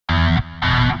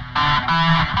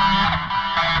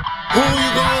Who you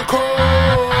gonna call?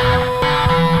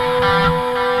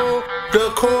 The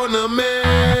Cornerman.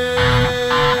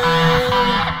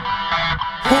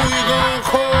 Who you gonna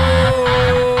call?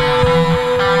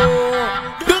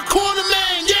 The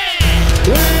Cornerman, yeah!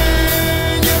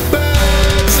 When your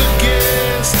back's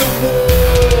against the wall,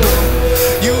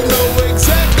 you know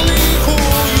exactly who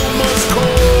you must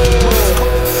call.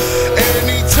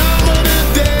 Any time of the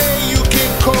day you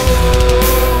can call.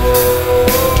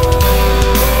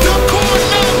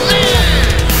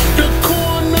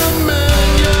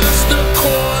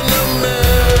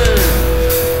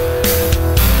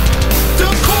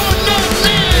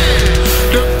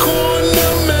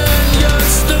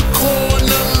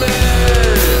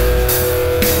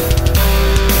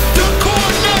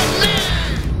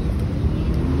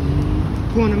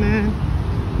 Cornerman,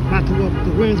 about to walk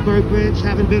the Williamsburg Bridge.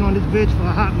 Haven't been on this bridge for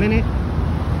a hot minute.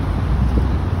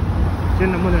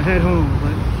 Then I'm gonna head home.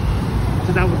 But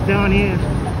since I was down here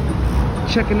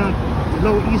checking out the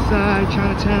Lower East Side,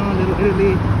 Chinatown, Little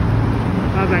Italy,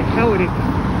 I was like, hell with it.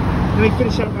 Let me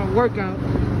finish up my workout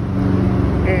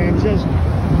and just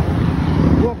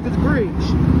walk this bridge.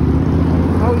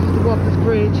 I always used to walk this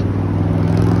bridge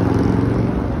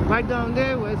right down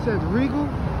there where it says Regal.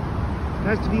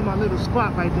 That used to be my little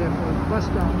spot right there for the bus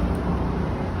stop.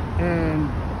 And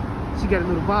she got a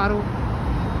little bottle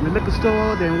in the liquor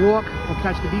store, then walk or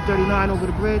catch the B39 over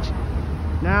the bridge.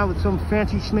 Now with some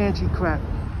fancy schmancy crap.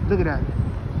 Look at that.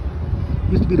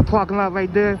 Used to be the parking lot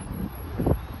right there.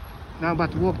 Now I'm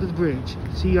about to walk this bridge.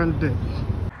 See you on the bit.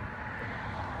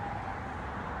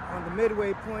 On the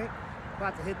midway point,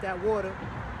 about to hit that water.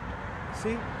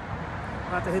 See?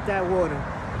 About to hit that water.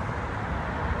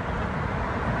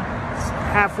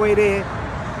 Halfway there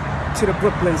to the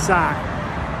Brooklyn side,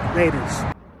 ladies.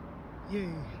 Yeah,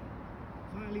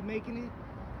 finally making it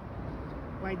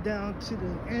right down to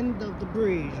the end of the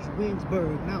bridge,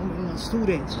 Williamsburg. Now I'm in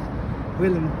students,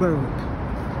 Williamsburg.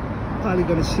 Probably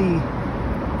gonna see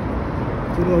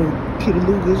good old Peter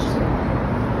Luger's.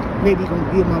 Maybe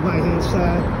gonna be on my right hand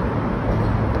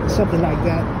side, something like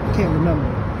that. Can't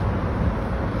remember.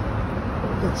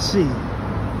 Let's see.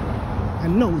 I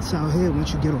know it's out here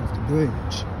once you get off the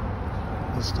bridge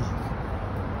and stuff.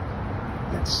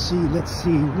 Let's see.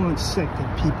 1 second,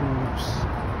 peoples.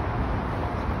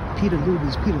 Peter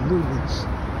Luger's.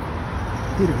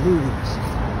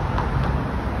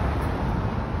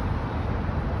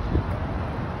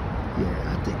 Yeah,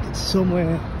 I think it's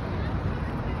somewhere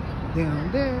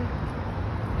down there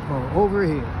or over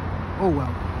here. Oh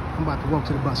well, I'm about to walk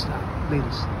to the bus stop,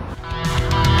 ladies.